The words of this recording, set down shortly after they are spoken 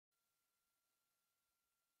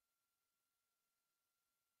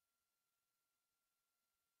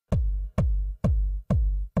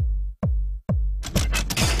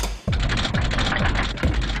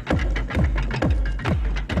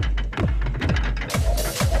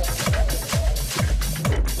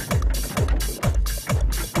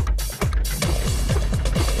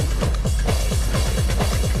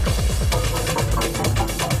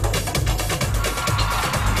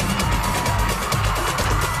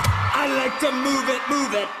to move it,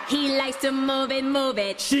 move it. He likes to move it, move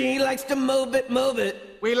it. She likes to move it, move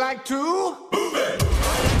it. We like to Move it.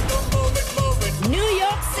 Move it, move it. New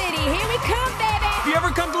York City, here we come, baby. If you ever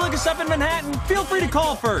come to look us up in Manhattan, feel free to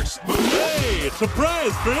call first. Hey,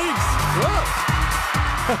 surprise, freaks!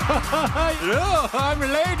 Yeah, I'm a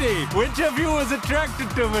lady. Which of you was attracted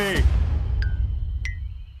to me?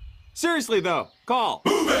 Seriously, though, call.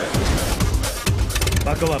 Move it.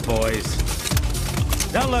 Buckle up, boys.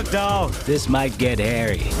 Don't look, doll. This might get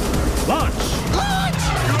hairy. Launch!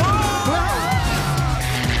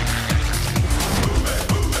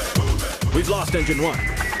 We've lost engine 1.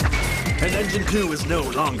 And engine 2 is no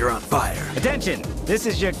longer on fire. Attention! This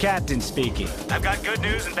is your captain speaking. I've got good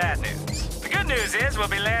news and bad news. The good news is we'll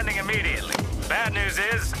be landing immediately. Bad news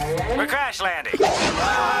is we're crash landing.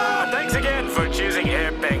 Thanks again for choosing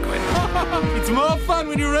Air Penguin. It's more fun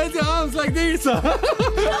when you raise your arms like this. I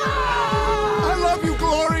love you,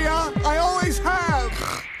 Gloria. I always have.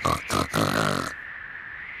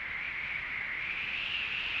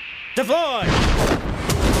 Deploy!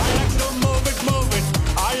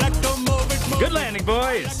 Good landing,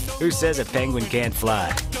 boys. Who says a penguin can't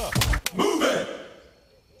fly?